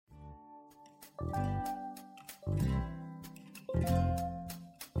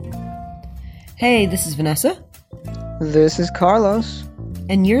Hey, this is Vanessa, This is Carlos.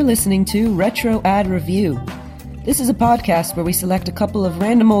 and you're listening to Retro Ad Review. This is a podcast where we select a couple of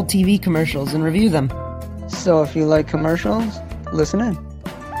random old TV commercials and review them. So if you like commercials, listen in.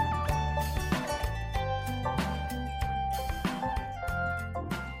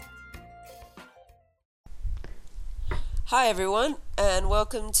 Hi everyone, and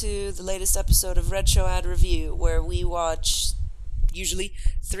welcome to the latest episode of Retro Ad Review, where we watch usually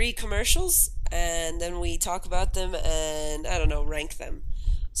 3 commercials, and then we talk about them and, rank them.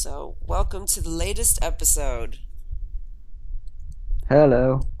 So, welcome to the latest episode.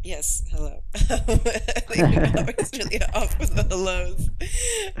 Hello. Yes, hello. I think I'm always really off with the hellos.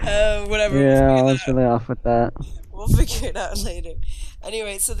 Whatever. Yeah, I was really off with that. We'll figure it out later.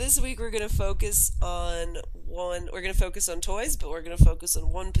 Anyway, so this week we're going to focus on toys, but we're going to focus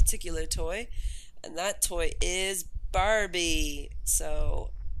on one particular toy, and that toy is Barbie.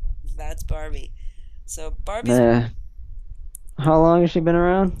 So, that's Barbie. So, Barbie's... How long has she been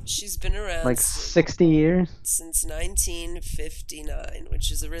around? She's been around... Like 60 years? Since 1959,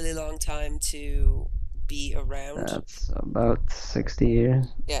 which is a really long time to be around. That's about 60 years.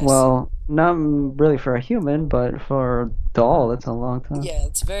 Yes. Well, not really for a human, but for a doll, that's a long time. Yeah,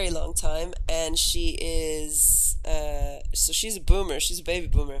 it's a very long time, and she is, so she's a boomer, she's a baby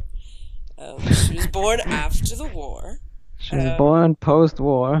boomer. She was born after the war. She was born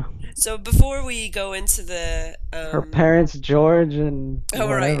post-war. So before we go into the... Her parents, George and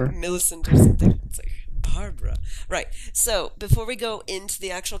whatever. Right, Millicent or something. It's like Barbara. Right, so before we go into the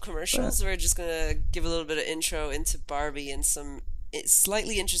actual commercials, we're just going to give a little bit of intro into Barbie and some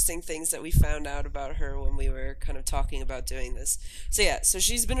slightly interesting things that we found out about her when we were kind of talking about doing this. So yeah, so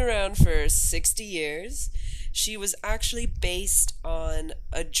she's been around for 60 years. She was actually based on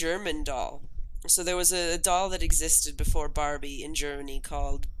a German doll. So there was a doll that existed before Barbie in Germany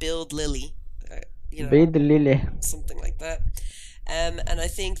called Bild Lilly. Bild Lilly. Something like that. And I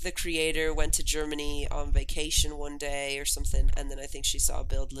think the creator went to Germany on vacation one day or something, and then I think she saw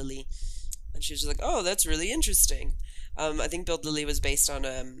Bild Lilly, and she was like, "Oh, that's really interesting." I think Bild Lilly was based on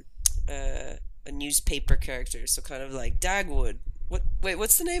a newspaper character, so kind of like Dagwood.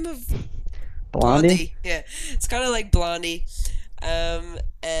 What's the name of Blondie? Yeah, it's kind of like Blondie.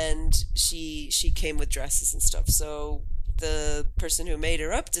 And she came with dresses and stuff. So the person who made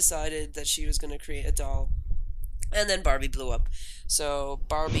her up decided that she was going to create a doll, and then Barbie blew up. So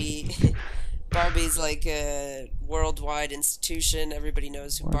Barbie's like a worldwide institution. Everybody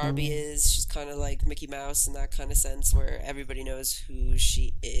knows who Barbie is. She's kind of like Mickey Mouse in that kind of sense, where everybody knows who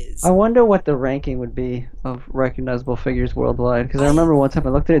she is. I wonder what the ranking would be of recognizable figures worldwide, because I remember one time I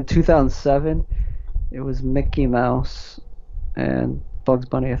looked at it in 2007. It was Mickey Mouse and Bugs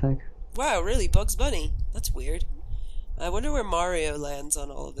Bunny, I think. Wow, really? Bugs Bunny? That's weird. I wonder where Mario lands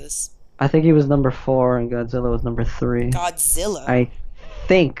on all of this. I think he was number 4 and Godzilla was number 3. Godzilla? I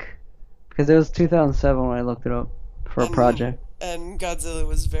think. Because it was 2007 when I looked it up for a project. And Godzilla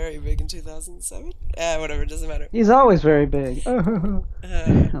was very big in 2007? Whatever, it doesn't matter. He's always very big. So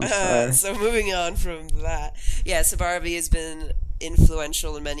moving on from that. Yeah, so Barbie has been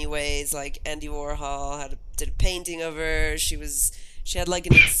influential in many ways. Like Andy Warhol did a painting of her. She had like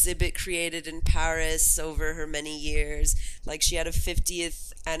an exhibit created in Paris over her many years. Like she had a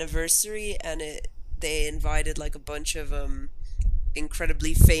 50th anniversary, and they invited like a bunch of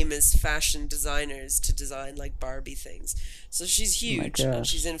incredibly famous fashion designers to design like Barbie things. So she's huge, and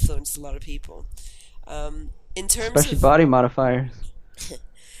she's influenced a lot of people. In terms especially of body modifiers.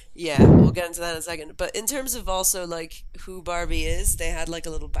 Yeah, we'll get into that in a second. But in terms of also like who Barbie is, they had like a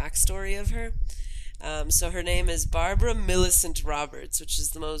little backstory of her. So her name is Barbara Millicent Roberts, which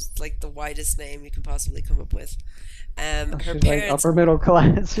is the widest name you can possibly come up with. Her She's parents, like upper middle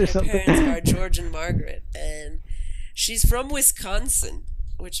class or something. Her parents are George and Margaret, and she's from Wisconsin,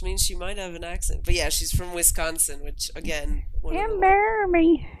 which means she might have an accent. But yeah, she's from Wisconsin, which again,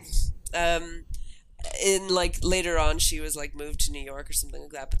 me. In like later on she was like moved to New York or something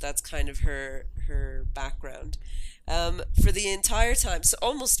like that, but that's kind of her background. For the entire time, so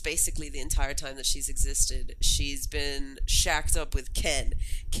almost basically the entire time that she's existed, she's been shacked up with Ken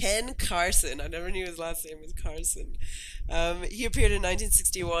Carson. I never knew his last name was Carson. He appeared in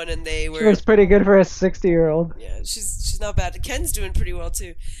 1961, and they were... She was pretty good for a 60-year-old. Yeah, she's not bad. Ken's doing pretty well,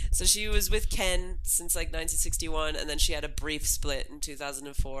 too. So she was with Ken since, like, 1961, and then she had a brief split in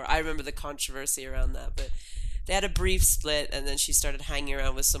 2004. I remember the controversy around that, but they had a brief split, and then she started hanging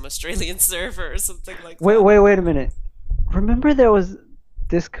around with some Australian surfer or something like that. Wait a minute. Remember there was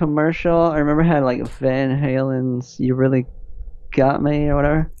this commercial? I remember it had, like, Van Halen's You Really Got Me or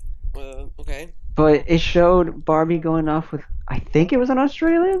whatever. Okay. but it showed Barbie going off with, I think it was an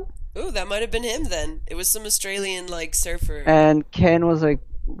Australian, Ooh, that might have been him then. It was some Australian like surfer. and Ken was like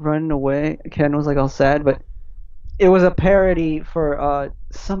running away. Ken was like all sad, but it was a parody for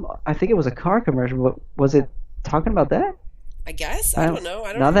some. I think it was a car commercial, but was it talking about that? I guess I I don't know.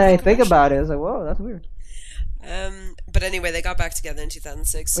 I don't Now remember that I the think commercial. about it, it's like, whoa, that's weird. But anyway, they got back together in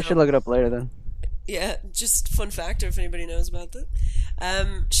 2006. We So should look it up later then. yeah, just fun factor if anybody knows about that.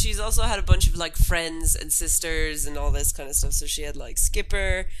 She's also had a bunch of like friends and sisters and all this kind of stuff. So she had like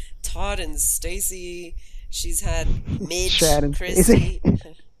Skipper, Todd, and Stacy. She's had Midge, Chad and Christy. Stacey.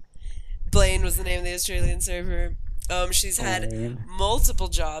 Blaine was the name of the Australian surfer. She's had Blaine. multiple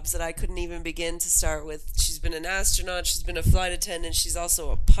jobs that I couldn't even begin to start with. She's been an astronaut. She's been a flight attendant. She's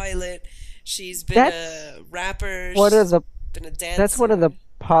also a pilot. She's been That's a rapper. One of She's the been a dancer. That's one of the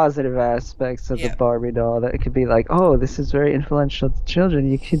positive aspects of Yeah. the Barbie doll. That it could be like, oh, this is very influential to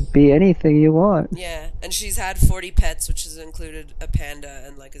children. You could be anything you want. Yeah, and she's had 40 pets, which has included a panda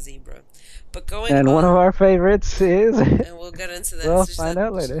and like a zebra. But going And on, one of our favorites is. and we'll get into that. We'll She's find had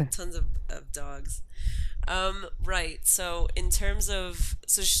out later. Tons of dogs. Right. So in terms of,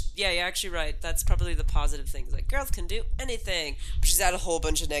 yeah, you're actually right. That's probably the positive things. Like girls can do anything. But she's had a whole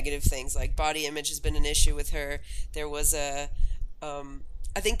bunch of negative things. Like body image has been an issue with her. There was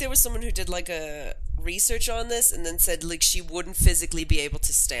I think there was someone who did like a research on this and then said like she wouldn't physically be able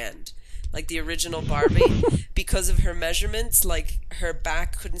to stand. Like the original Barbie, because of her measurements, like her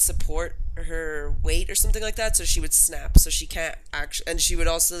back couldn't support her weight or something like that, so she would snap. So she can't actually, and she would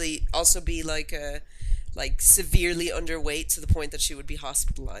also be like severely underweight to the point that she would be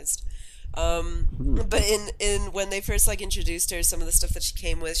hospitalized. But in when they first like introduced her, some of the stuff that she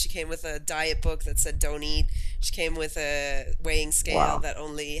came with a diet book that said don't eat. She came with a weighing scale Wow. that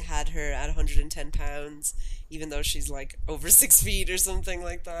only had her at 110 pounds, even though she's like over 6 feet or something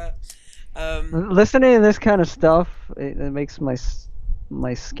like that. Listening to this kind of stuff, it makes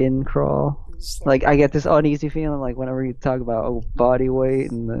my skin crawl. Just Like I get this uneasy feeling, like whenever you talk about body weight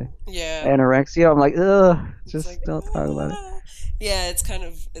and the yeah. anorexia, I'm like, ugh, It's just like, don't talk about it. Yeah,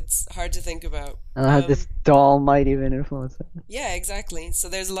 it's hard to think about. And how this doll might even influence it. Yeah, exactly. So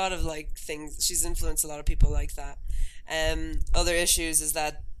there's a lot of like things. She's influenced a lot of people like that. Other issues is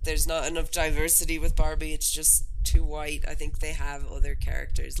that there's not enough diversity with Barbie. It's just too white. I think they have other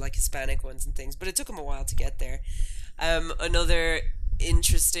characters like Hispanic ones and things, but it took them a while to get there. Another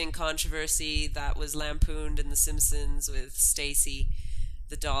interesting controversy that was lampooned in The Simpsons with Stacy,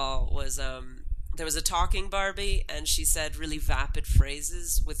 the doll, was there was a talking Barbie, and she said really vapid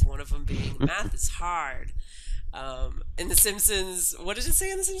phrases, with one of them being "math is hard." In The Simpsons, what did it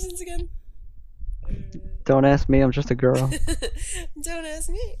say in The Simpsons again? Don't ask me, I'm just a girl. Don't ask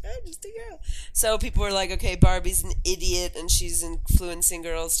me, I'm just a girl. So people were like, okay, Barbie's an idiot, and she's influencing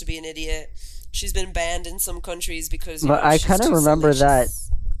girls to be an idiot. She's been banned in some countries because, But I she's kind of too remember salacious.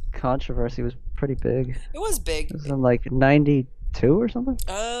 that controversy was pretty big. It was big. It was in like 92 or something?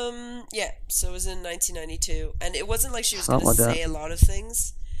 Yeah, so it was in 1992, and it wasn't like she was Something going to like that. say a lot of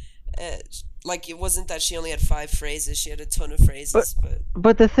things. Like, it wasn't that she only had 5 phrases, she had a ton of phrases, but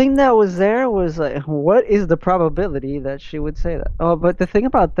But the thing that was there was like, what is the probability that she would say that? Oh, but the thing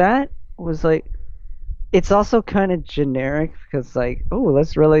about that was like, it's also kind of generic because like, oh,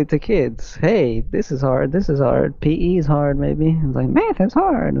 let's relate to kids. Hey, this is hard. This is hard. PE is hard. Maybe it's like math is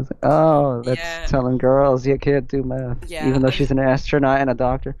hard. It's like, oh, that's Yeah. telling girls you can't do math, Yeah, even though I she's an astronaut and a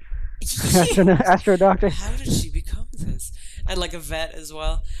doctor. Astro doctor. How did she become this? And like a vet as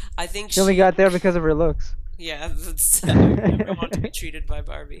well. I think She only got there because of her looks. Yeah, that's I want to be treated by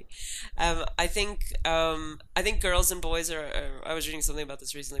Barbie. I think girls and boys are. I was reading something about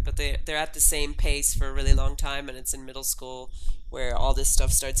this recently, but they're at the same pace for a really long time, and it's in middle school where all this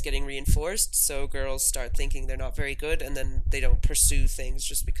stuff starts getting reinforced. So girls start thinking they're not very good, and then they don't pursue things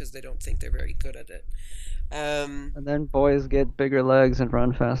just because they don't think they're very good at it. And then boys get bigger legs and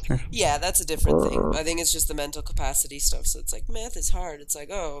run faster. Yeah, that's a different thing. I think it's just the mental capacity stuff. So it's like math is hard. It's like,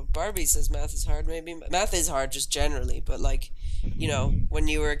 oh, Barbie says math is hard. Maybe math is hard just generally, but like, when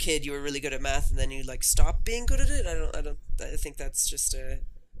you were a kid, you were really good at math, and then you like stop being good at it. I think that's just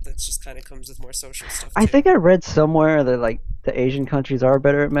kind of comes with more social stuff. I too. think I read somewhere that like the Asian countries are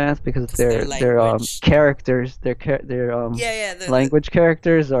better at math because their their language. characters, their language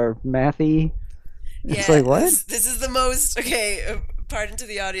characters are mathy. It's like what? This is the most pardon to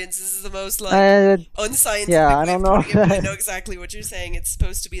the audience. This is the most like unscientific. Yeah, I way don't of know. putting it, but I know exactly what you're saying. It's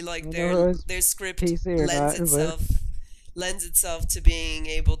supposed to be like I don't know if their script PC or lends not, but- itself to being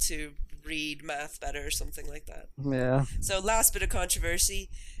able to read math better or something like that. Yeah. So last bit of controversy.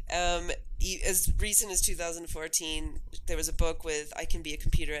 As recent as 2014, there was a book with I Can Be a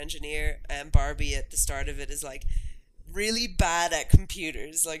Computer Engineer, and Barbie at the start of it is like really bad at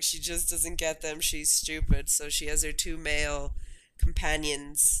computers. Like, she just doesn't get them. She's stupid. So she has her 2 male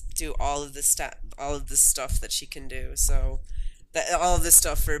companions do all of the stuff that she can do. So all of this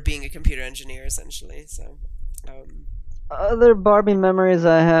stuff for being a computer engineer, essentially. So Other Barbie memories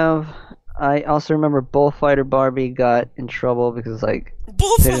I have. I also remember Bullfighter Barbie got in trouble because like they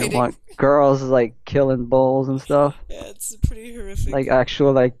bullfighting. didn't want girls like killing bulls and stuff. Yeah, it's pretty horrific. Like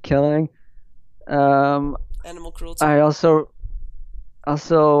actual like killing. Animal cruelty. I also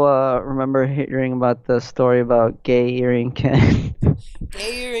remember hearing about the story about Gay Earring Ken.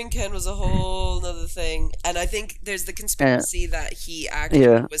 Gay Earring Ken was a whole nother thing, and I think there's the conspiracy that he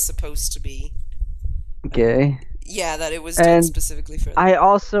actually was supposed to be gay. Yeah, that it was done specifically for them. I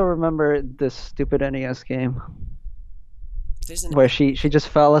also remember this stupid NES game where she just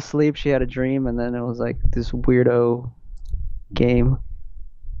fell asleep. She had a dream, and then it was like this weirdo game.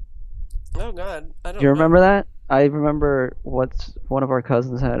 Oh God, I don't. Do you remember that? I remember one of our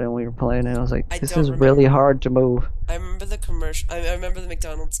cousins had it, and we were playing it. And I was like, "This is really hard to move." I remember the commercial. I remember the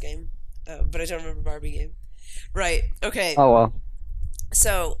McDonald's game, but I don't remember Barbie game. Right. Okay. Oh well.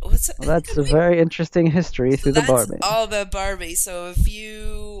 So that's a very interesting history through the Barbie. That's all about Barbie. So if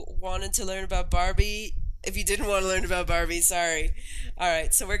you wanted to learn about Barbie, if you didn't want to learn about Barbie, sorry. All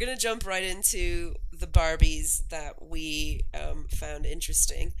right. So we're gonna jump right into the Barbies that we found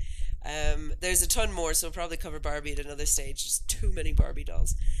interesting. There's a ton more, so we'll probably cover Barbie at another stage. Just too many Barbie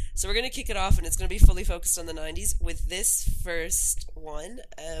dolls. So we're going to kick it off, and it's going to be fully focused on the 90s with this first one.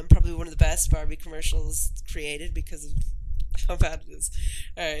 Probably one of the best Barbie commercials created because of how bad it is.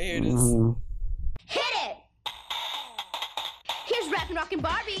 Alright, here it is. Hit it! Here's Rappin' Rockin'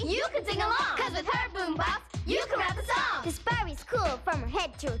 Barbie. You can sing along, cause with her boombox, you can rap a song. This Barbie's cool from her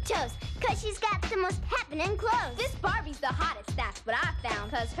head to her toes, cause she's got the most happening clothes. This Barbie's the hottest, that's what I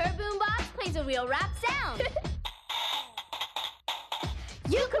found, cause her boombox plays a real rap sound.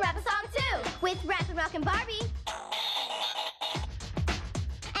 You can rap a song too, with Rappin' Rockin' Barbie.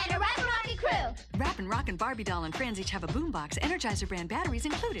 And a Rappin' Rockin' crew. Rappin' Rockin' Barbie doll and friends each have a boombox, Energizer brand batteries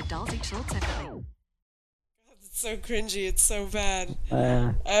included, dolls each sold separately. It's so cringy, it's so bad.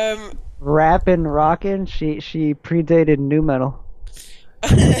 Rappin' Rockin', she predated nu metal.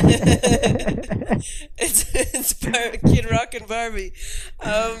 it's Kid Rockin' Barbie.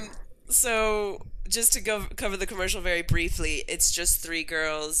 So just to cover the commercial very briefly, it's just 3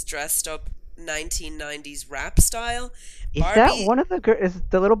 girls dressed up 1990s rap style. Is that one of the is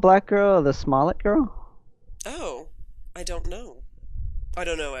the little black girl the Smollett girl? Oh, I don't know. I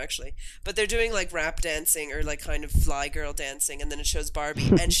don't know, actually. But they're doing, like, rap dancing or, like, kind of fly girl dancing, and then it shows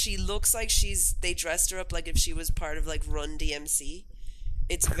Barbie. And she looks like they dressed her up like if she was part of, like, Run DMC.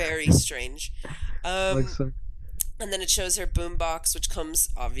 It's very strange. And then it shows her boombox, which comes,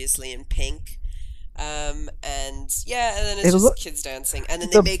 obviously, in pink. And then it's just kids dancing. And then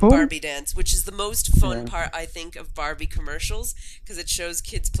they make Barbie dance, which is the most fun part, I think, of Barbie commercials, because it shows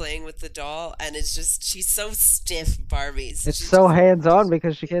kids playing with the doll, and it's just, she's so stiff, Barbie's. It's so hands-on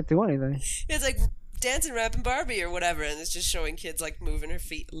because she can't do anything. It's like dancing, rapping Barbie or whatever, and it's just showing kids, like, moving her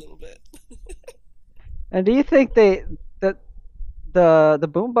feet a little bit. And do you think the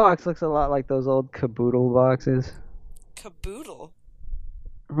boombox looks a lot like those old Caboodle boxes? Caboodle?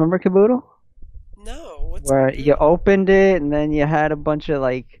 Remember Caboodle? No, what's where Caboodle? You opened it and then you had a bunch of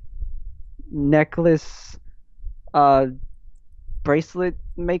like necklace bracelet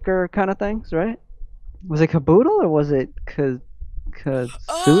maker kind of things, right? Was it Caboodle or was it Kazoodle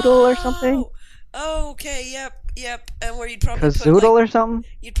or something? Oh, okay, yep. And where you'd probably Kazoodle put, like, or something?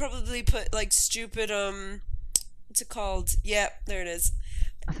 You'd probably put like stupid what's it called? Yep, there it is.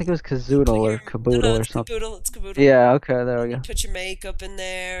 I think it was Kazoodle or Caboodle or something. It's Caboodle. Yeah, okay, there we go. You'd put your makeup in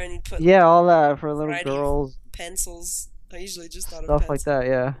there, and you'd put all that for little girls. Pencils. I usually just thought stuff of like that.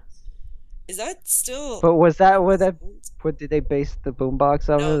 Yeah. Is that still? But was that did they base the boombox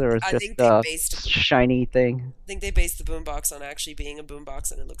of it, or was it just a shiny thing? I think they based the boombox on actually being a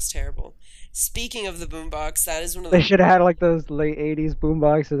boombox, and it looks terrible. Speaking of the boombox, that is one of the. They should have had like those late '80s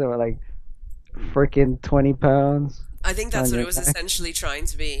boomboxes that were like freaking 20 pounds. I think that's what it was essentially trying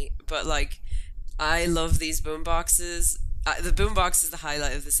to be. But, like, I love these boomboxes. The boombox is the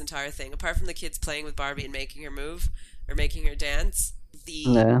highlight of this entire thing. Apart from the kids playing with Barbie and making her move or making her dance,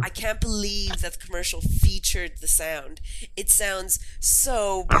 I can't believe that the commercial featured the sound. It sounds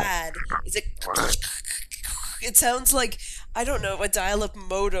so bad. It sounds like, I don't know, a dial-up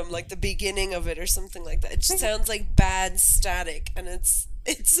modem, like the beginning of it or something like that. It just sounds like bad static, and it's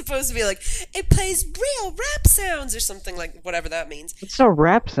It's supposed to be like, it plays real rap sounds or something, like whatever that means. What's a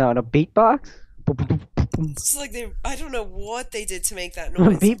rap sound? A beatbox? It's like I don't know what they did to make that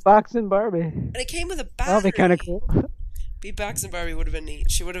noise. Beatboxing Barbie. And it came with a battery. That'll be kind of cool. Beatboxing Barbie would have been neat.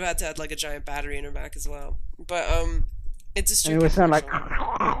 She would have had to have like a giant battery in her back as well. But it's a And stupid it would sound like.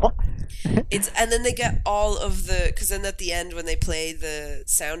 commercial. And then they get all of the, because then at the end when they play the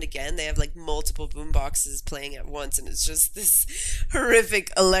sound again, they have like multiple boom boxes playing at once, and it's just this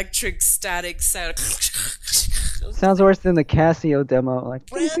horrific electric static sound. Sounds worse than the Casio demo. Like.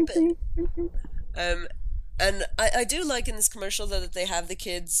 Rampant. And I do like in this commercial that they have the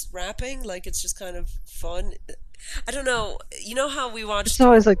kids rapping. Like, it's just kind of fun. I don't know. You know how we watched... It's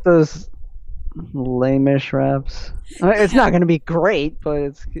always like those lame-ish raps. I mean, it's not going to be great, but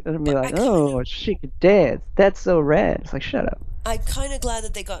it's going to be like, oh, she could dance. That's so rad. It's like, shut up. I'm kind of glad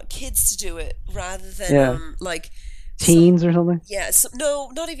that they got kids to do it rather than, like... Teens or something? Yeah, no,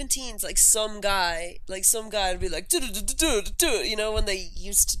 not even teens. Like, some guy would be like, you know, when they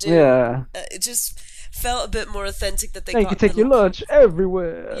used to do... Yeah. It just felt a bit more authentic that they Hey, got... You can take your lunch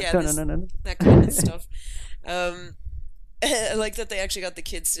everywhere. Yeah, that kind of stuff. I like that they actually got the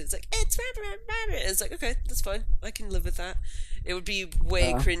kids to. It's like, it's rapper. It's like, okay, that's fine. I can live with that. It would be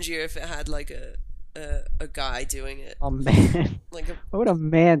way cringier if it had like a guy doing it. A man. Like What would a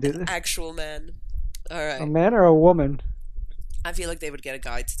man do? an actual man. All right. A man or a woman? I feel like they would get a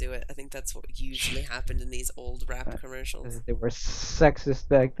guy to do it. I think that's what usually happened in these old rap commercials. They were sexist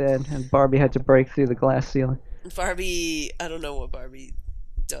back then, and Barbie had to break through the glass ceiling. Barbie, I don't know what Barbie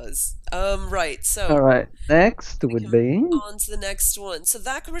does. Right, so... Alright, next would be... On to the next one. So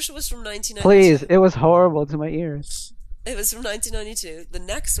that commercial was from 1992. Please, it was horrible to my ears. It was from 1992. The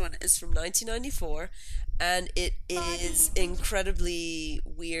next one is from 1994, and it is incredibly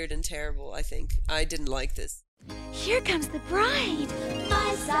weird and terrible, I think. I didn't like this. Here comes the bride.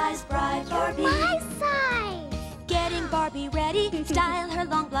 My size bride Barbie. My size. Getting Barbie ready, style her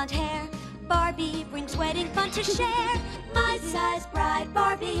long blonde hair. Barbie brings wedding fun to share. My size bride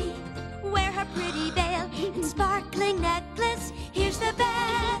Barbie. Wear her pretty veil and sparkling necklace. Here's the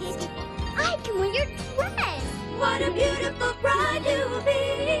best. I can wear your dress. What a beautiful bride you will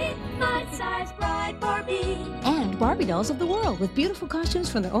be. My size bride Barbie. And Barbie dolls of the world with beautiful costumes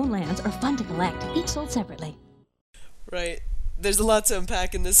from their own lands are fun to collect, each sold separately. Right. There's a lot to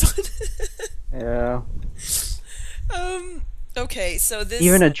unpack in this one. Yeah. Okay, so this...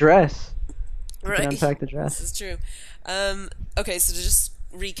 Even a dress. Right. You can unpack the dress. This is true. Okay, so to just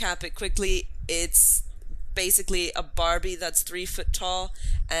recap it quickly, it's basically a Barbie that's 3 foot tall,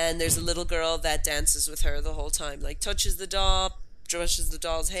 and there's a little girl that dances with her the whole time. Like, touches the doll, brushes the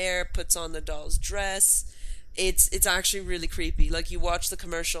doll's hair, puts on the doll's dress. It's actually really creepy. Like, you watch the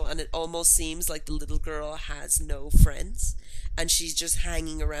commercial, and it almost seems like the little girl has no friends, and she's just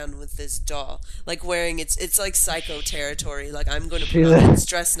hanging around with this doll, like wearing it's like Psycho territory. Like, I'm going to put on this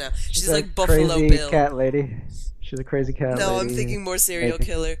dress now. She's like Buffalo crazy Bill. Cat lady. She's a crazy cat lady. No, I'm thinking more serial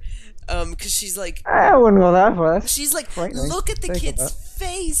killer. Because she's like... I wouldn't go that far. She's like, frightening. look at the Think kid's about.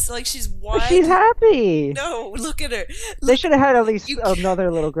 face. Like, she's But wide. she's happy. No, look at her. They should have had at least You-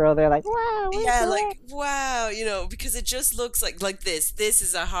 another little girl there, like, wow. Yeah, like, wow, you know, because it just looks like this. This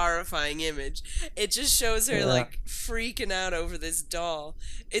is a horrifying image. It just shows her, like, freaking out over this doll.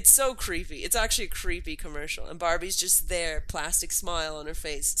 It's so creepy. It's actually a creepy commercial. And Barbie's just there, plastic smile on her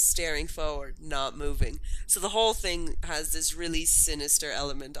face, staring forward, not moving. So the whole thing has this really sinister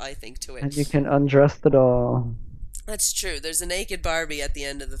element, I think, to it. And you can undress the doll. That's true. There's a naked Barbie at the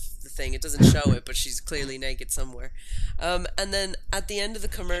end of the thing. It doesn't show it, but she's clearly naked somewhere. And then at the end of the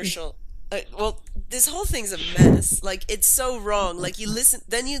commercial, well, this whole thing's a mess. Like, it's so wrong. Like, you listen to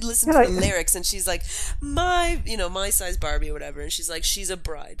the lyrics, and she's like, my size Barbie or whatever, and she's like, she's a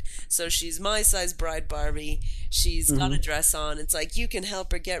bride. So she's my size bride Barbie. She's got a dress on. It's like, you can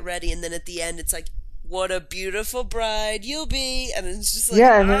help her get ready, and then at the end, it's like, what a beautiful bride you'll be. And it's just like,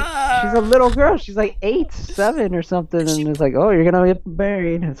 Yeah, and then she's a little girl. She's like 8, 7 or something, and it's like, oh, you're gonna get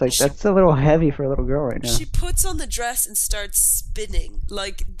married. It's like, that's a little heavy for a little girl right now. She puts on the dress and starts spinning.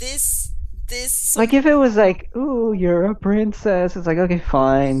 Like, this... Like, if it was like, ooh, you're a princess, it's like, okay,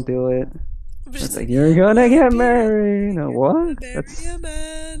 fine, do it. But It's like, you're gonna get married. What? Marry That's a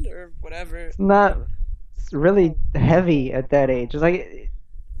man, or whatever. not... It's really heavy at that age. It's like...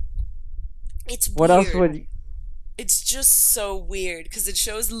 It's What weird. else would... It's just so weird, because it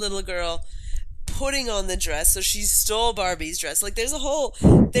shows the little girl putting on the dress, so she stole Barbie's dress. Like, there's a whole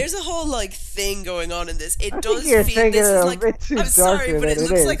like thing going on in this. It I does think you're feel thinking this it is a like, bit too I'm sorry, darker but it than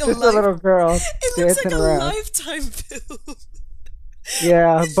looks is. like a Just a little girl it looks like dancing a around. Lifetime film.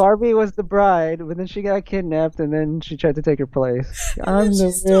 Yeah, Barbie was the bride, but then she got kidnapped, and then she tried to take her place. And then I'm she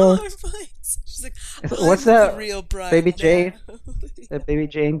the stole real. her place. She's like, What's I'm that? the real bride Baby now. Jane? That Baby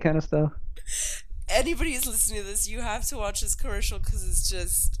Jane kind of stuff. Anybody who's listening to this, you have to watch this commercial because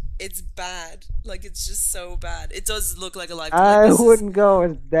it's bad. Like, it's just so bad. It does look like a life. I Like, wouldn't go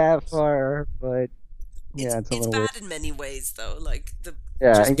as that far, but yeah, it's a it's little bad weird. in many ways, though. Like,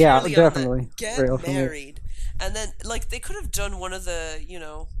 Yeah, just yeah, purely on the definitely. get Real for me. married. And then, like, they could have done one of the,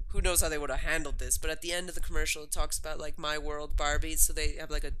 who knows how they would have handled this, but at the end of the commercial, it talks about, like, My World Barbies, so they have,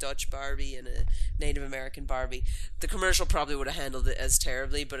 like, a Dutch Barbie and a Native American Barbie. The commercial probably would have handled it as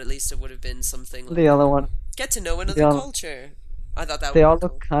terribly, but at least it would have been something like, The other one, get to know another the other- culture. I thought that they all would be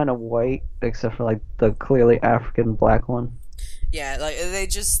look cool. kind of white, except for like the clearly African black one. Yeah, like, they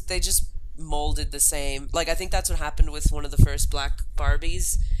just molded the same. Like, I think that's what happened with one of the first black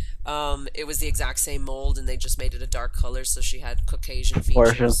Barbies. It was the exact same mold, and they just made it a dark color, so she had Caucasian features.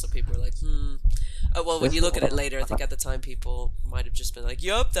 Proportions. So people were like, well, when This you look at it one- later, I think at the time people might have just been like,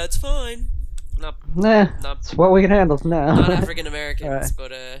 yup, that's fine. Not Nah, Not- it's what we can handle now. not African Americans, Alright.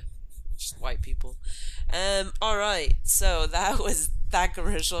 but just white people. Alright, so that was that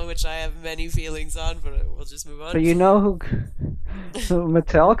commercial, which I have many feelings on, but we'll just move on. But you know who? So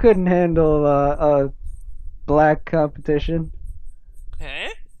Mattel couldn't handle a black competition. Huh?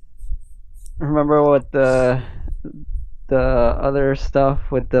 Remember what the other stuff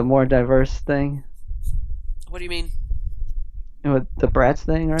with the more diverse thing, What do you mean? with the Bratz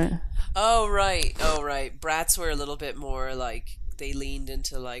thing, right? Oh right. Bratz were a little bit more like they leaned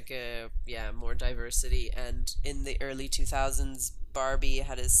into like more diversity, and in the early 2000s, Barbie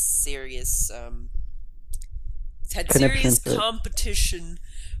had a serious Connection to it. competition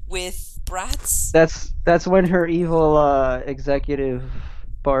with Bratz. That's when her evil executive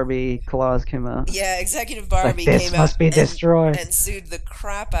Barbie clause came out. Yeah, Executive Like, Barbie this came must out be destroyed. and sued the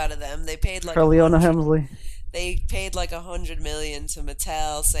crap out of them. They paid like For Leona 100 Hemsley. They paid like $100 million to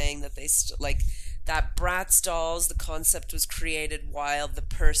Mattel, saying that they that Bratz dolls. The concept was created while the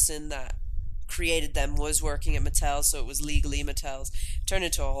person that created them was working at Mattel, so it was legally Mattel's. Turned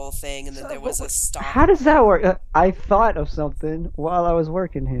into a whole thing, and then there was a stop. How does that work? I thought of something while I was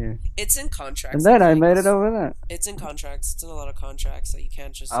working here, It's in contracts. and then I think. made it over that. It's in contracts. It's in a lot of contracts, so you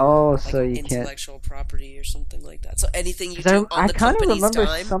can't just Oh, like so you can't. intellectual property or something like that. So anything you 'Cause do I on the kinda company's remember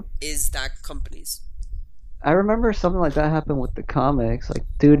dime is that company's. I remember something like that happened with the comics. Like,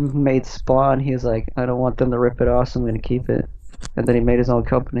 dude made Spawn. He was like, I don't want them to rip it off, so I'm gonna keep it. And then he made his own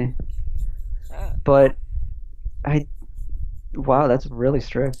company. Ah. But wow, that's really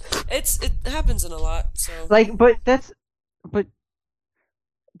strict. It happens in a lot. So Like, but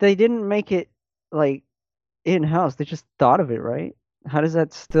they didn't make it like in house. They just thought of it, right? How does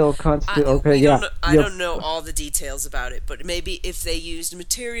that still constitute? Okay, we yeah. don't know, I yeah. don't know all the details about it, but maybe if they used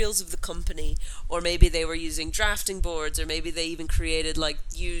materials of the company, or maybe they were using drafting boards, or maybe they even created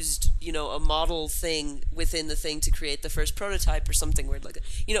used a model thing within the thing to create the first prototype or something weird like that.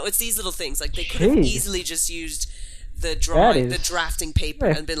 It's these little things. Like they could have Jeez. easily just used the drawing, the is- drafting paper,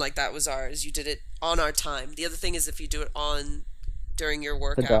 Yeah. and been like, that was ours. You did it on our time. The other thing is if you do it during your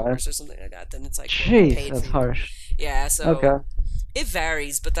work The dollar. hours or something like that, then it's like well, we Jeez, paid that's for you. harsh. Yeah, so Okay. it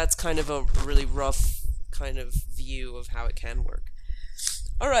varies, but that's kind of a really rough kind of view of how it can work.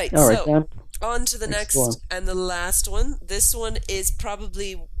 All right, All right, so Dan. on to the Next next one. and the last one. This one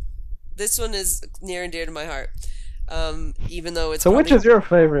is near and dear to my heart. Even though it's So which probably is your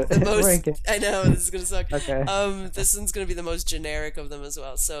favorite? the most. Rank it. I know this is gonna suck. Okay. This one's gonna be the most generic of them as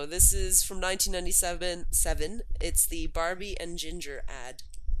well. So this is from 1997. It's the Barbie and Ginger ad.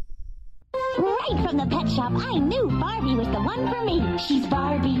 Right from the pet shop, I knew Barbie was the one for me. She's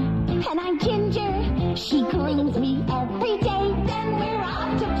Barbie, and I'm Ginger. She cleans me every day, then we're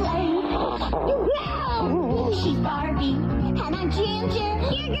off to play. Wow! She's Barbie, and I'm Ginger.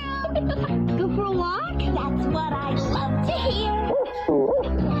 Here, girl. Go for a walk? That's what I love to hear.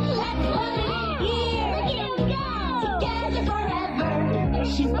 Let's put it in gear. Go! Together forever.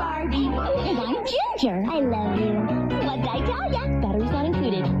 She's Barbie, and I'm Ginger. I love you. What'd I tell ya? Batteries not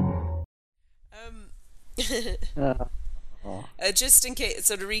included. Just in case,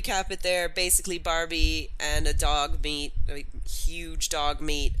 so to recap it there, basically Barbie and a dog meet, a huge dog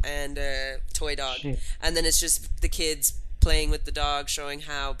meet, and a toy dog. Shit. And then it's just the kids playing with the dog, showing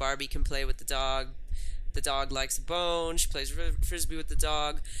how Barbie can play with the dog. The dog likes a bone, she plays frisbee with the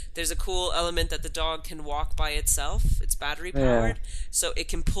dog. There's a cool element that the dog can walk by itself. It's battery powered, so it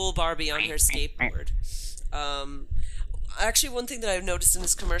can pull Barbie on her skateboard. Actually, one thing that I've noticed in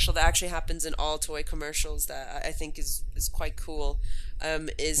this commercial that actually happens in all toy commercials that I think is quite cool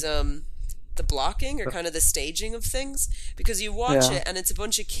is the blocking or kind of the staging of things, because you watch Yeah. it and it's a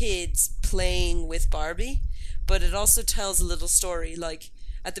bunch of kids playing with Barbie, but it also tells a little story. Like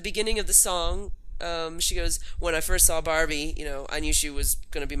at the beginning of the song, she goes, "When I first saw Barbie, you know, I knew she was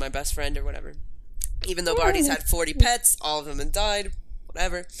gonna be my best friend or whatever. Even though Barbie's had 40 pets, all of them had died,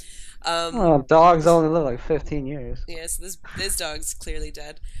 whatever." Dogs only live like 15 years. Yes, this dog's clearly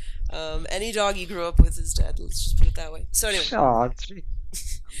dead. Any dog you grew up with is dead. Let's just put it that way. So anyway, Oh, gee.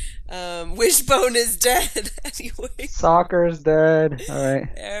 Wishbone is dead. Anyway, Soccer's dead. All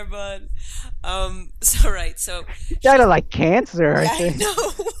right. Airbud. So She died of like cancer, I yeah, I think. know.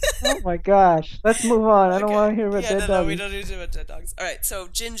 Oh my gosh. Let's move on. I don't Okay. want to hear about Yeah, dead no, we dogs. don't need to about dead dogs. All right, so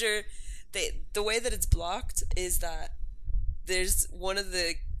Ginger, the way that it's blocked is that there's one of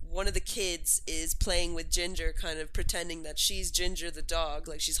the kids is playing with Ginger, kind of pretending that she's Ginger the dog,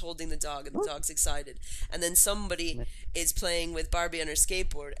 like she's holding the dog and the dog's excited. And then somebody is playing with Barbie on her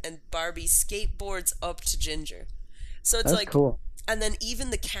skateboard, and Barbie skateboards up to Ginger. So it's That's like, cool. and then even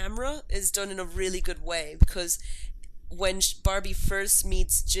the camera is done in a really good way, because when Barbie first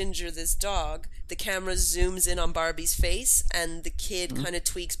meets Ginger, this dog, the camera zooms in on Barbie's face, and the kid kind of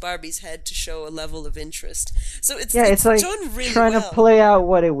tweaks Barbie's head to show a level of interest. So it's It's like done really trying well. to play out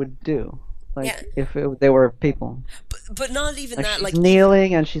what it would do. Like Yeah. if they were people. But not even Like that. she's Like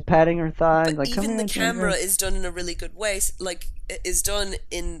kneeling and she's patting her thighs. but Like, come even here, the camera Ginger. is done in a really good way. Like is done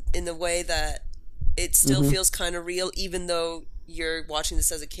in a way that it still feels kind of real, even though you're watching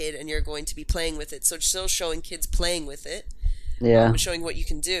this as a kid and you're going to be playing with it. So it's still showing kids playing with it. Yeah. Showing what you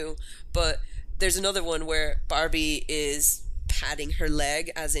can do. But there's another one where Barbie is patting her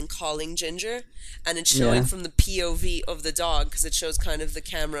leg, as in calling Ginger, and it's showing Yeah. from the POV of the dog, because it shows kind of the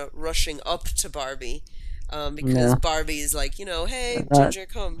camera rushing up to Barbie, because Yeah. Barbie is like, you know, hey, That- Ginger,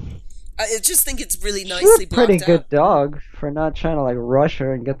 come. I just think it's really She's nicely a pretty blocked good out. dog for not trying to like rush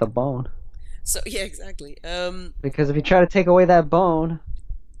her and get the bone. So yeah, exactly. Because if you try to take away that bone,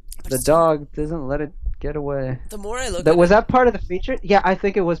 the it's- dog doesn't let it get away. The more I look That at was it, that part of the feature? Yeah, I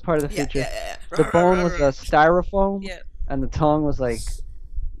think it was part of the yeah, feature. yeah. The bone was a styrofoam, Yeah. and the tongue was like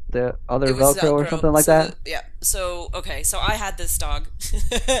the other It was Velcro or something like So that. yeah. So okay. So I had this dog,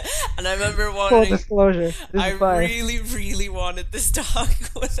 and I remember Full wanting. disclosure, this I is fire. really, really wanted this dog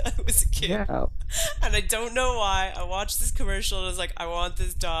when I was a kid. Yeah. And I don't know why. I watched this commercial and I was like, I want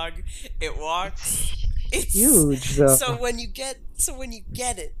this dog. It walks. It's Huge though. So when you get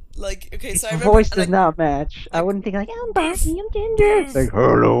it, like, okay, so I Her remember. voice and does I- not match. I wouldn't think like, I'm Barbie, I'm Ginger. It's like,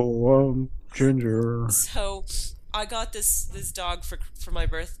 hello, I'm Ginger. So I got this dog for my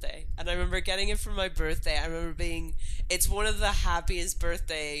birthday, and I remember getting it for my birthday. I remember it's one of the happiest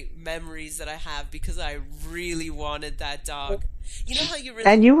birthday memories that I have, because I really wanted that dog. You know how you really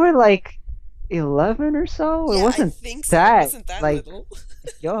And you were like 11 or so? Yeah, It wasn't I think so. that, It wasn't that like little.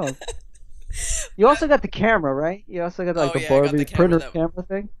 young. You also got the camera, right? You also got like Oh, the yeah, I got Barbie the camera printer that- camera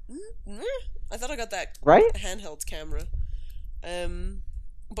thing, I thought I got that right? handheld camera.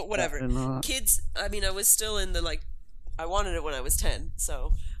 But whatever. I don't know. Kids, I mean, I was still in the, like, I wanted it when I was 10,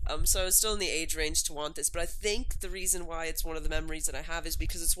 so I was still in the age range to want this, but I think the reason why it's one of the memories that I have is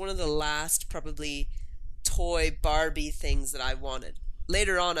because it's one of the last, probably, toy Barbie things that I wanted.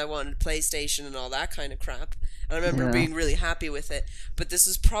 Later on, I wanted PlayStation and all that kind of crap, and I remember Yeah. being really happy with it, but this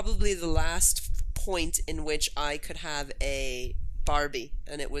was probably the last point in which I could have a Barbie,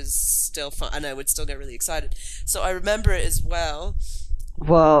 and it was still fun, and I would still get really excited. So I remember it as well,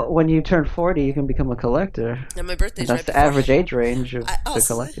 Well, when you turn 40, you can become a collector. and my birthday's That's right the before. average age range of I the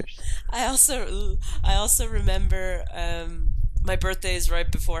also- collectors. I also remember my birthday is right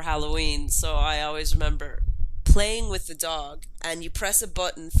before Halloween, so I always remember playing with the dog, and you press a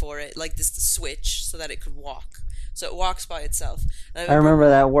button for it, like this switch, so that it could walk. So it walks by itself. And I remember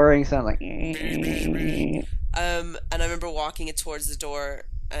that whirring sound like. And I remember walking it towards the door,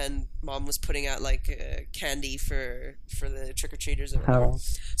 and Mom was putting out like candy for the trick or treaters. How?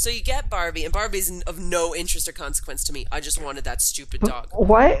 So you get Barbie, and Barbie's of no interest or consequence to me. I just wanted that stupid dog.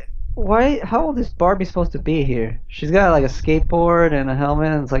 Why? How old is Barbie supposed to be here? She's got like a skateboard and a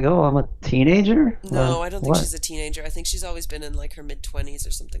helmet, and it's like, oh, I'm a teenager? No, Or I don't think what? she's a teenager. I think she's always been in like her mid-20s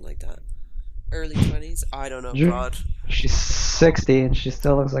or something like that. Early 20s. I don't know. You- God. She's 60 and she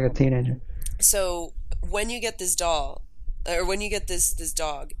still looks like a teenager. So when you get this doll, or when you get this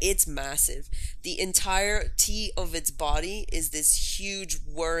dog, it's massive. The entirety of its body is this huge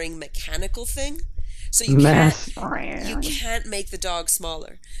whirring mechanical thing. So you can't make the dog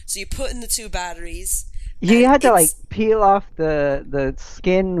smaller. So you put in the two batteries. You and had to like it's- peel off the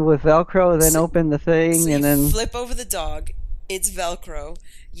skin with Velcro, then So- open the thing, So you and then flip over the dog. It's Velcro.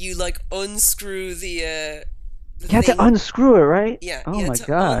 You like unscrew the You had to unscrew it, right? Yeah, Oh you my had to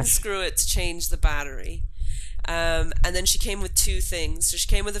gosh. unscrew it to change the battery. And then she came with two things. So she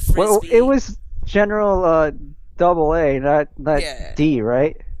came with a Well, frisbee. it was General double A, not Yeah. D,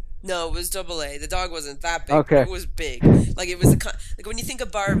 right? No, it was double A. The dog wasn't that big, Okay. but it was big. Like it was like when you think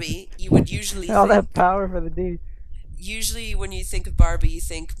of Barbie, you would usually All think, that power for the D. usually when you think of Barbie, you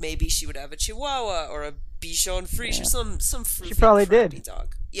think maybe she would have a Chihuahua or a Bichon Frise or some fruity, probably crappy did.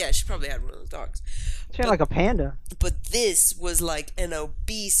 dog. Yeah, she probably had one of those dogs. She had like a panda. But this was like an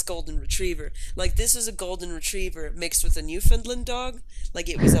obese golden retriever. Like this was a golden retriever mixed with a Newfoundland dog. Like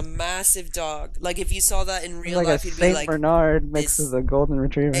it was a massive dog. Like if you saw that in real Like life, a you'd be Saint like, Bernard mixed this- with a golden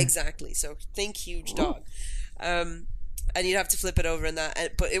retriever. exactly. So think huge dog. And you'd have to flip it over and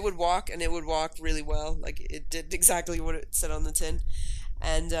that, but it would walk, and it would walk really well. Like it did exactly what it said on the tin.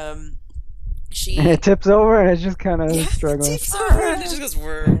 And she And it tips over and it's just kind of yeah, struggling. it tips over and it just goes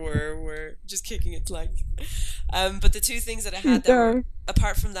whir, just kicking its legs. But the two things that it had that were,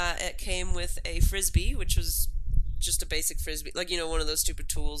 apart from that, it came with a frisbee, which was just a basic frisbee, like one of those stupid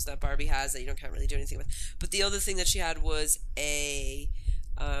tools that Barbie has that you can't really do anything with. But the other thing that she had was a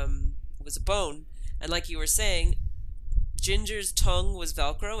bone, and like you were saying, Ginger's tongue was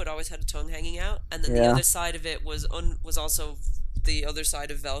Velcro. It always had a tongue hanging out, and then the other side of it was also the other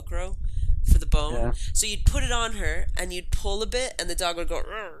side of Velcro for the bone. Yeah. So you'd put it on her, and you'd pull a bit, and the dog would go.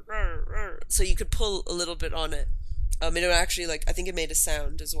 Rrr, rrr, rrr. So you could pull a little bit on it. It would actually I think it made a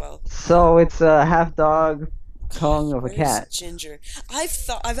sound as well. So it's a half dog tongue of a Where's cat. Ginger?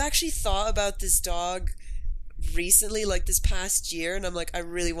 I've actually thought about this dog recently, like this past year, and I'm like, I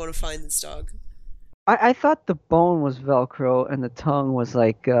really want to find this dog. I thought the bone was Velcro and the tongue was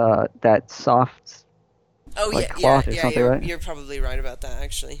like that soft. Oh Like yeah, cloth or something, you're, right? you're probably right about that.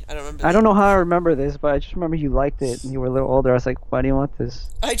 Actually, I don't remember. I don't know how I remember this, but I just remember you liked it and you were a little older. I was like, why do you want this?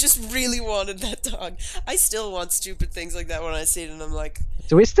 I just really wanted that dog. I still want stupid things like that when I see it, and I'm like,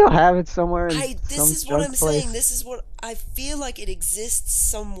 Do we still have it somewhere in this some is what junk I'm place? saying. This is what I feel like it exists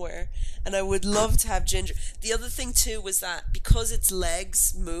somewhere, and I would love to have Ginger. The other thing too was that because its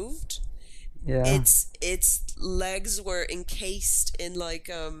legs moved, Yeah. its legs were encased in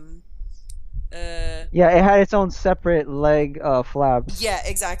Yeah, it had its own separate leg flaps. yeah,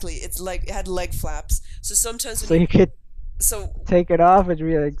 exactly. It had leg flaps. So sometimes So when you could so take it off, it'd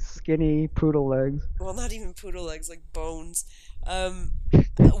be like skinny poodle legs. well, not even poodle legs, like bones.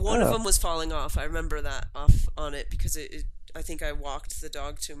 One of Oh. them was falling off. I remember that off on it because I think I walked the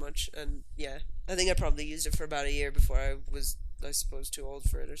dog too much, and yeah, I think I probably used it for about a year before I was, I suppose, too old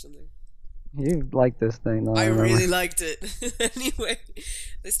for it or something. You like this thing, though. I remember. really liked it. Anyway,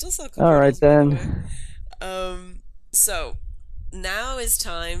 they still sell convertibles. All right, by the then. way. So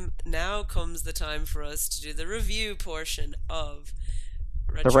now comes the time for us to do the review portion of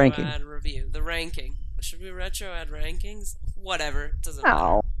Retro ranking. Ad Review. The ranking. Should we retro ad rankings? Whatever. It doesn't matter.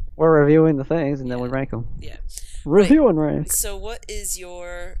 No. We're reviewing the things and then we Yeah. rank them. Yeah. Review and rank. So what is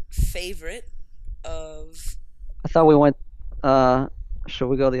your favorite of... I thought we went. Should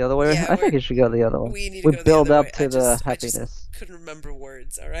we go the other way? Yeah, I think we're- it should go the other way. We need to go the build other up way. to I the just happiness. couldn't remember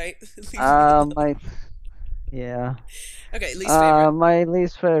words, alright? Yeah. Okay, least favorite. My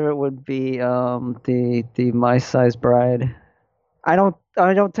least favorite would be the My Size Bride. I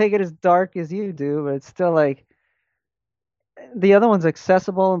don't take it as dark as you do, but it's still like the other one's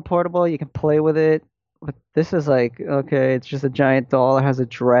accessible and portable. You can play with it. But this is like, okay, it's just a giant doll. It has a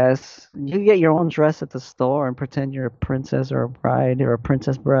dress. You can get your own dress at the store and pretend you're a princess or a bride or a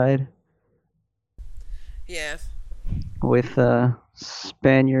princess bride Yeah. with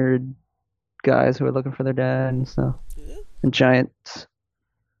Spaniard guys who are looking for their dad and stuff. And giants.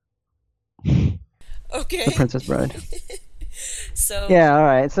 Okay. The Princess Bride. So Yeah, all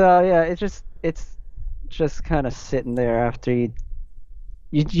right. So yeah, it's just kind of sitting there after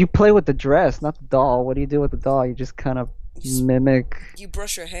you play with the dress, not the doll. What do you do with the doll? You just kind of mimic. you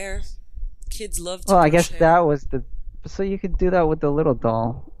brush your hair. Kids love to Well, I brush guess hair. that was the. So you could do that with the little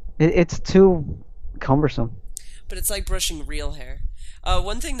doll. It's too cumbersome. But it's like brushing real hair.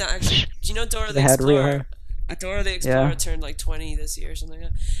 One thing that actually, do you know Dora the They had real Explorer? hair. Dora the Explorer Yeah. turned like 20 this year or something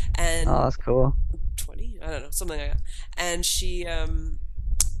like that. And Oh, that's cool. 20? I don't know, something like that. And she, well,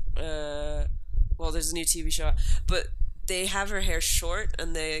 there's a new TV show, but they have her hair short,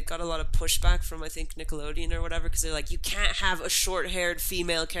 and they got a lot of pushback from, I think, Nickelodeon or whatever, because they're like, you can't have a short-haired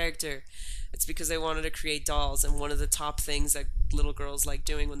female character. It's because they wanted to create dolls, and one of the top things that little girls like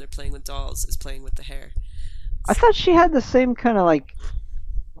doing when they're playing with dolls is playing with the hair. I thought she had the same kind of like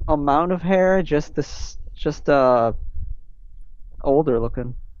amount of hair, just older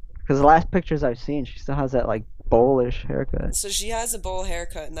looking. Because the last pictures I've seen, she still has that like bowlish haircut. So she has a bowl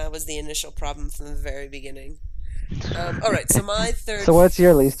haircut, and that was the initial problem from the very beginning. All right, so my third So what's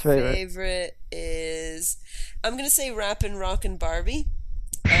your least favorite? favorite is, I'm going to say Rappin' Rockin' Barbie.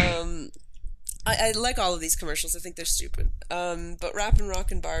 I like all of these commercials. I think they're stupid. But Rappin'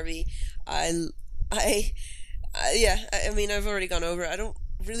 Rockin' Barbie, I mean, I've already gone over it. I don't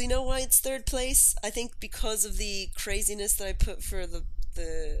really know why it's third place. I think because of the craziness that I put for the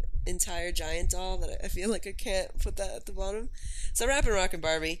entire giant doll, that I feel like I can't put that at the bottom. So Rappin' Rockin'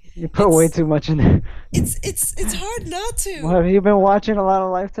 Barbie. You put way too much in there. It's hard not to. Well, have you been watching a lot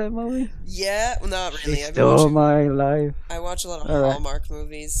of Lifetime movies? Yeah, well, not really. She I've been stole watching, my life. I watch a lot of All right. Hallmark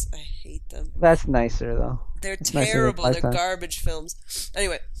movies. I hate them. That's nicer though. They're It's nicer than terrible. They're Lifetime. garbage films.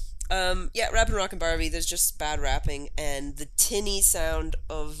 Anyway, yeah, Rappin' Rockin' Barbie, there's just bad rapping, and the tinny sound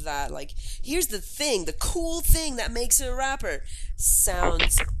of that, like, here's the thing, the cool thing that makes a rapper,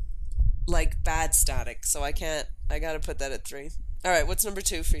 sounds like bad static, so I gotta put that at 3. Alright, what's number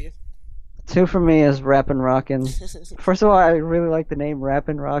 2 for you? 2 for me is Rappin' Rockin'. First of all, I really like the name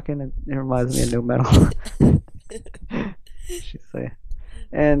Rappin' Rockin'. It reminds me of new metal. She's like,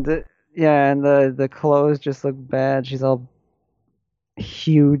 and yeah, and the clothes just look bad. She's all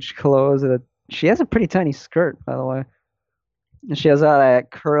huge clothes. She has a pretty tiny skirt, by the way. And she has all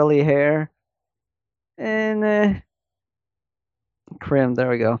that curly hair and trim. There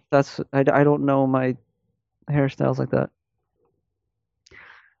we go. I don't know my hairstyles like that.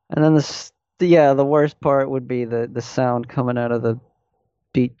 And then the worst part would be the sound coming out of the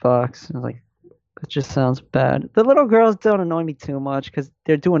beatbox. It's like, it just sounds bad. The little girls don't annoy me too much because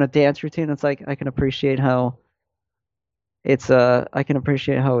they're doing a dance routine. It's like I can appreciate how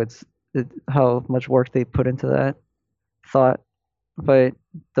how much work they put into that thought. But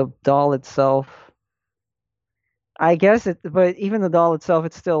the doll itself, I guess but even the doll itself,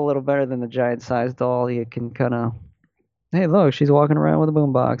 it's still a little better than the giant sized doll. You can kind of, hey, look, she's walking around with a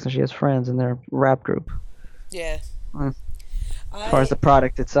boombox and she has friends in their rap group. Yeah. As far as the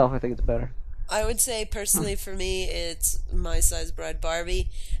product itself, I think it's better. I would say, personally, for me, it's My Size Bride Barbie,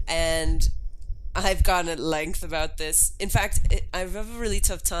 and I've gone at length about this. In fact, I have a really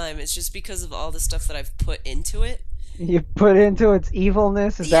tough time. It's just because of all the stuff that I've put into it. You put into its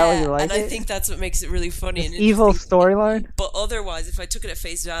evilness? Is that what you like? And I think that's what makes it really funny. This and evil storyline? But otherwise, if I took it at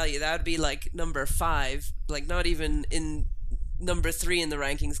face value, that would be like number 5, like not even in number 3 in the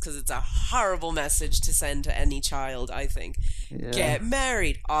rankings, because it's a horrible message to send to any child, I think. Yeah. Get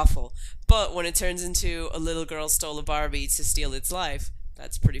married, awful. But when it turns into a little girl stole a Barbie to steal its life,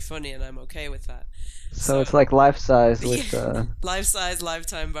 that's pretty funny, and I'm okay with that. So it's like life size with life size,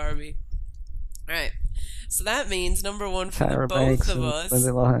 lifetime Barbie. Alright. So that means number 1 for Tyra both Banks of and us. Lindsay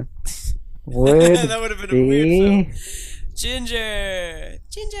Lohan. Would that would have been be a weird film.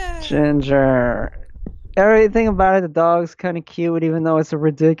 Ginger. Everything about it, the dog's kind of cute, even though it's a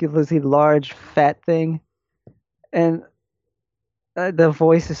ridiculously large, fat thing. And the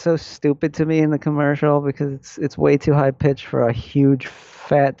voice is so stupid to me in the commercial because it's way too high pitched for a huge,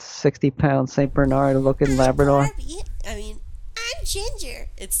 fat, 60-pound Saint Bernard looking Labrador. I mean, I'm Ginger.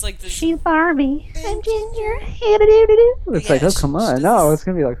 It's like this. She's Barbie. I'm Ginger. It's like, oh, come on. No, it's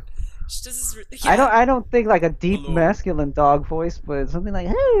going to be like, I don't think like a deep masculine dog voice, but something like,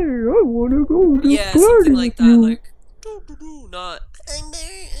 hey, I want to go to yeah, something like that, like, not, I'm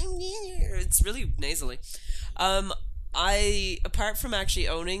Ginger. It's really nasally. Apart from actually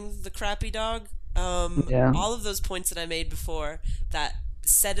owning the crappy dog, all of those points that I made before that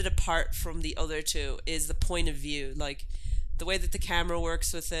set it apart from the other two is the point of view, like the way that the camera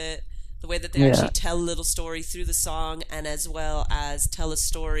works with it, the way that they actually tell a little story through the song, and as well as tell a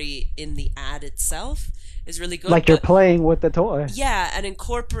story in the ad itself is really good. Like you're playing with the toy. Yeah, and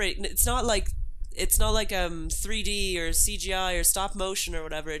incorporate. It's not like 3D or CGI or stop motion or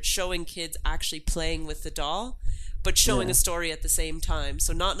whatever. It's showing kids actually playing with the doll, but showing a story at the same time.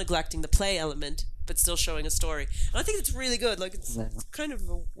 So not neglecting the play element, but still showing a story. And I think it's really good. Like it's kind of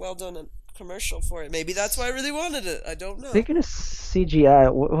a well done commercial for it. Maybe that's why I really wanted it. I don't know. Speaking of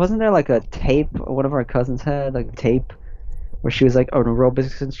CGI, wasn't there like a tape one of our cousins had, like a tape where she was like an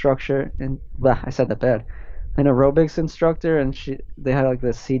aerobics instructor, and I said that bad, an aerobics instructor, and they had like the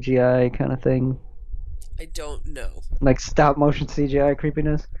CGI kind of thing. I don't know. Like stop motion CGI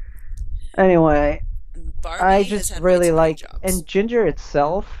creepiness. Anyway, Barbie I just really like, and Ginger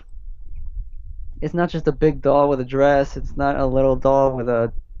itself, it's not just a big doll with a dress. It's not a little doll with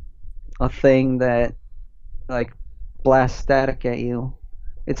a thing that like blasts static at you.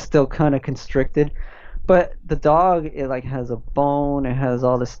 It's still kind of constricted, but the dog, it like has a bone, it has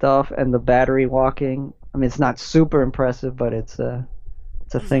all this stuff, and the battery walking, I mean, it's not super impressive, but it's a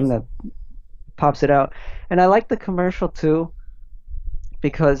thing that pops it out. And I like the commercial too,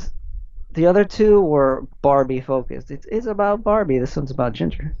 because the other two were Barbie focused. It is about Barbie. This one's about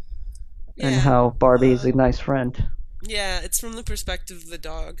Ginger and Yeah. how Barbie is a nice friend. Yeah, it's from the perspective of the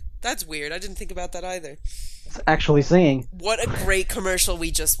dog. That's weird. I didn't think about that either. It's actually singing. What a great commercial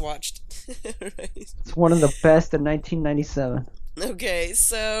we just watched. Right. It's one of the best in 1997. Okay,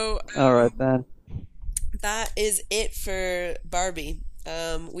 so All right then. that is it for Barbie.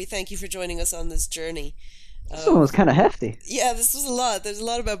 We thank you for joining us on this journey. This one was kind of hefty. Yeah, this was a lot. There's a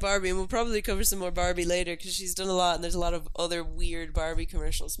lot about Barbie, and we'll probably cover some more Barbie later because she's done a lot, and there's a lot of other weird Barbie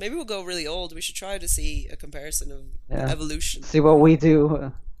commercials. Maybe we'll go really old. We should try to see a comparison of evolution. See what we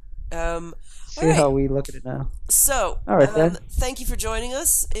do. All See right. how we look at it now. So, All right, then. thank you for joining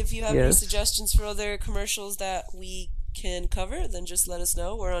us. If you have any Yes. suggestions for other commercials that we can cover, then just let us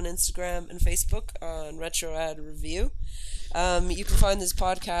know. We're on Instagram and Facebook on Retro Ad Review. You can find this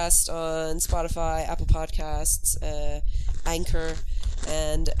podcast on Spotify, Apple Podcasts, Anchor,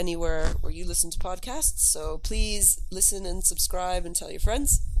 and anywhere where you listen to podcasts. So please listen and subscribe and tell your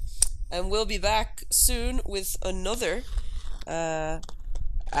friends. And we'll be back soon with another ad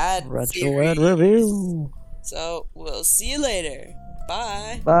Retro series. Ad Review. So we'll see you later.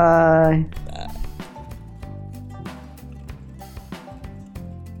 Bye. Bye. Bye.